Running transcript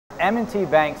M&T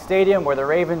Bank Stadium where the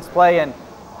Ravens play, and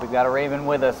we've got a Raven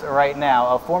with us right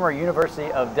now, a former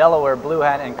University of Delaware Blue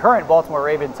Hat and current Baltimore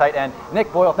Raven tight end,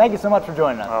 Nick Boyle. Thank you so much for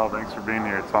joining us. Oh, thanks for being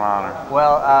here. It's an honor.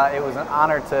 Well, it was an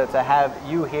honor to have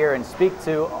you here and speak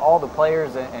to all the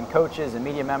players and coaches and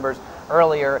media members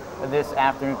earlier this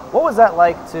afternoon. What was that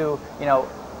like to,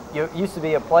 you used to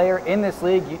be a player in this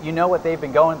league, you know what they've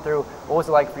been going through. What was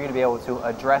it like for you to be able to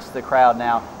address the crowd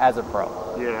now as a pro?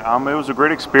 Yeah, it was a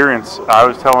great experience.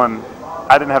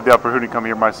 I didn't have the opportunity to come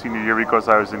here my senior year because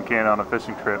I was in Canada on a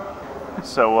fishing trip.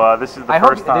 So this is the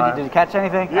first time. Did you catch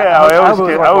anything? Yeah, I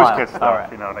always catch stuff, right.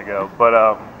 when I go. But,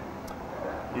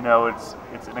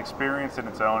 it's an experience in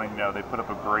its own. And, they put up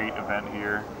a great event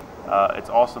here. It's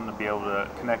awesome to be able to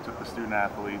connect with the student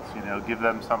athletes, give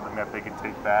them something that they can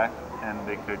take back and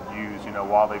they could use,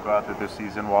 while they go out through this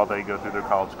season, while they go through their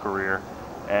college career.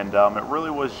 And it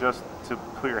really was just to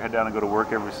put your head down and go to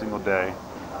work every single day.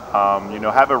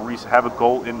 Have a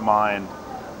goal in mind,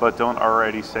 but don't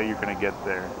already say you're going to get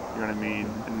there. You know what I mean?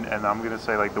 And I'm going to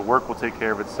say, the work will take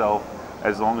care of itself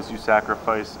as long as you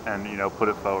sacrifice and, put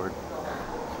it forward.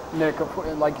 Nick,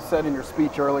 like you said in your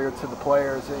speech earlier to the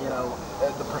players,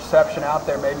 the perception out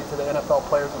there maybe to the NFL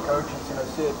players and coaches,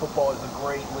 CAA football is a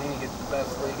great league. It's the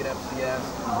best league at FCS.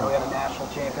 We had a national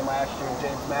champion last year,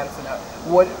 James Madison.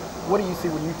 What do you see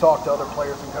when you talk to other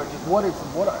players and coaches? What is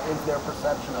their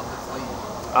perception of this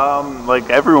league?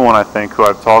 Everyone I think who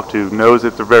I've talked to knows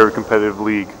it's a very competitive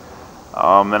league.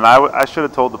 And I should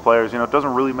have told the players, it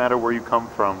doesn't really matter where you come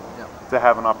from to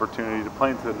have an opportunity to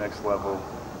play into the next level.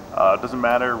 It doesn't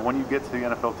matter when you get to the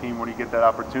NFL team, when you get that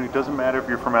opportunity. It doesn't matter if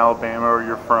you're from Alabama or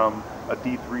you're from a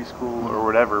D3 school or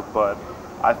whatever. But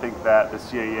I think that the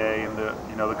CAA and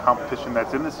the competition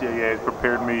that's in the CAA has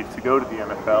prepared me to go to the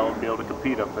NFL and be able to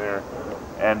compete up there.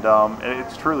 And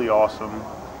it's truly awesome.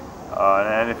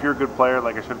 And if you're a good player,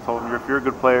 like I should have told you, if you're a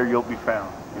good player, you'll be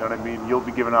found. You know what I mean? You'll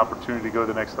be given an opportunity to go to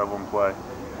the next level and play.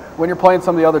 When you're playing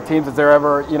some of the other teams, is there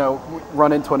ever,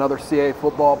 run into another CAA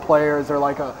football player? Is there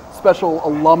like a special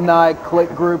alumni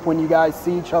clique group when you guys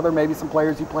see each other? Maybe some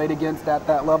players you played against at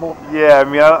that level? Yeah,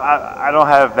 I don't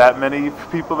have that many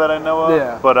people that I know of.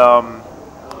 Yeah. But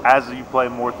as you play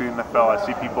more through the NFL, I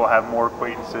see people have more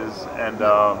acquaintances, and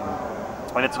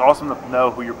it's awesome to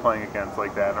know who you're playing against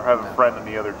like that, or have a friend on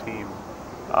the other team.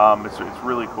 It's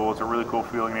really cool. It's a really cool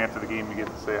feeling. After the game, you get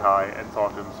to say hi and talk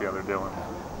to them, see how they're doing.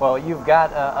 Well, you've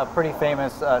got a pretty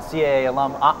famous CAA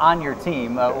alum on your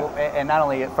team, and not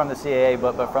only from the CAA,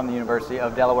 but from the University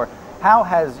of Delaware. How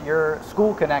has your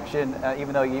school connection,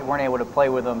 even though you weren't able to play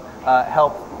with them,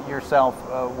 helped yourself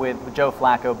with Joe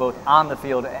Flacco, both on the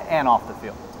field and off the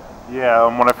field? Yeah,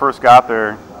 when I first got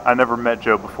there, I never met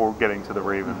Joe before getting to the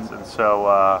Ravens, and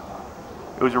so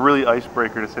it was a really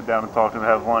icebreaker to sit down and talk to him,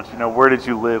 have lunch. Where did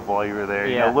you live while you were there?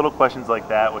 Yeah. Little questions like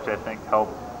that, which I think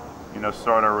helped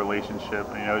start our relationship.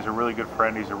 He's a really good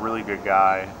friend. He's a really good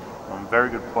guy,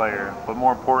 very good player. But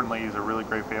more importantly, he's a really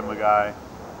great family guy,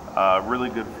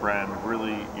 really good friend,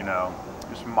 really,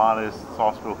 just modest,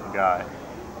 soft-spoken guy.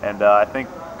 And I think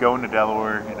going to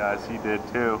Delaware, as he did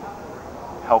too,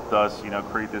 helped us,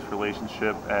 create this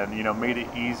relationship and, made it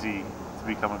easy to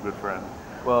become a good friend.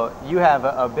 Well, you have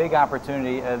a big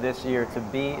opportunity this year to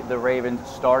be the Ravens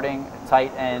starting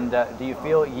tight end. Do you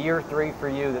feel year 3 for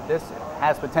you that this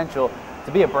has potential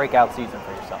to be a breakout season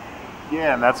for yourself?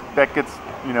 Yeah, and that gets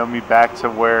me back to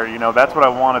where that's what I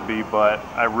want to be, but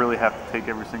I really have to take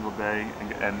every single day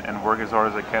and work as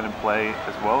hard as I can and play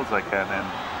as well as I can,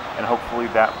 and hopefully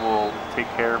that will take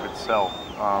care of itself.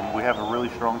 We have a really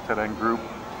strong tight end group.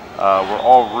 We're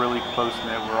all really close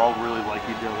knit. We're all really like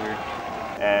each other.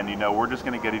 And, we're just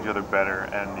going to get each other better.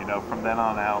 And, from then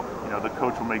on out, the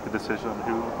coach will make the decision on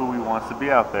who he wants to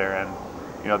be out there. And,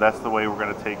 that's the way we're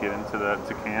going to take it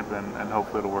into camp, and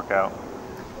hopefully it'll work out.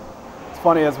 It's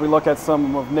funny, as we look at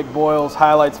some of Nick Boyle's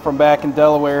highlights from back in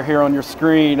Delaware here on your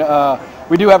screen,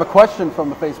 we do have a question from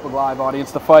the Facebook Live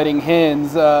audience, the Fighting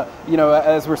Hens.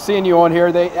 As we're seeing you on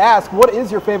here, they ask, what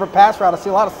is your favorite pass route? I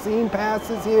see a lot of seam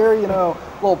passes here,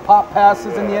 little pop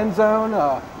passes in the end zone.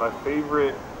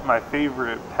 My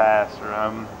favorite pass,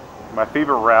 or my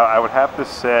favorite route, I would have to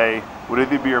say, would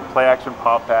either be your play-action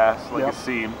pop pass, like a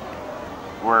seam,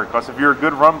 because if you're a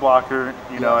good run blocker,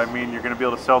 you're going to be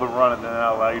able to sell the run, and then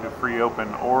that'll allow you to free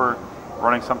open, or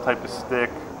running some type of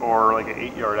stick, or like an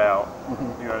 8-yard out.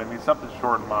 You know what I mean? Something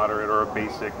short and moderate, or a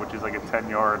basic, which is like a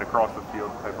 10-yard across the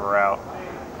field type of route.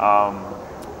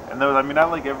 And those, I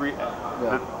like every.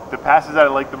 The passes that I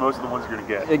like the most are the ones you're going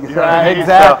to get.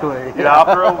 Exactly. So,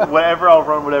 I'll throw whatever, I'll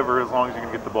run whatever, as long as you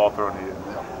can get the ball thrown to you.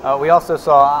 We also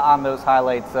saw on those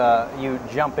highlights you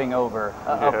jumping over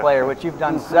a player, which you've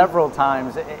done several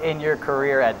times in your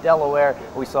career at Delaware.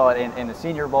 We saw it in the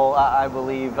Senior Bowl, I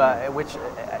believe, which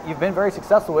you've been very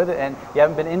successful with it, and you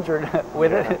haven't been injured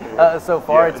with it so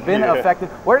far. It's been effective.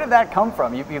 Where did that come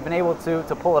from? You've been able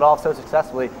to pull it off so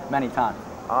successfully many times.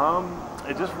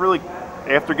 It just really,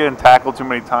 after getting tackled too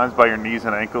many times by your knees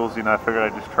and ankles, I figured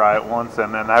I'd just try it once,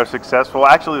 and then I was successful.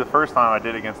 Actually, the first time I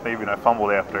did against Navy, and I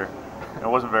fumbled after. It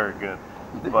wasn't very good.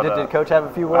 But, did Coach have a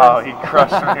few words? Oh, he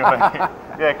crushed me.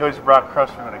 Yeah, Coach Brock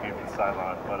crushed me when I came to the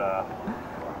sideline.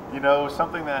 But,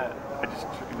 something that I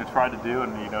just tried to do,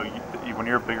 and, when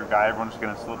you're a bigger guy, everyone's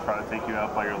going to still try to take you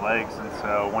out by your legs. And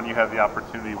so when you have the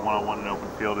opportunity one-on-one in open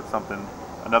field, it's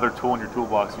another tool in your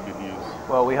toolbox you could use.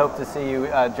 Well, we hope to see you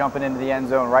jumping into the end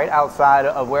zone right outside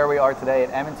of where we are today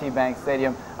at M&T Bank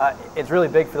Stadium. It's really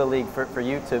big for the league for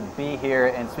you to be here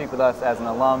and speak with us as an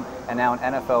alum and now an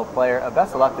NFL player.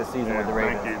 Best of luck this season with the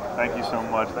Ravens. Thank you so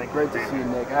much. Great to see you,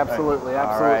 Nick. Absolutely,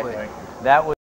 absolutely. All right. That was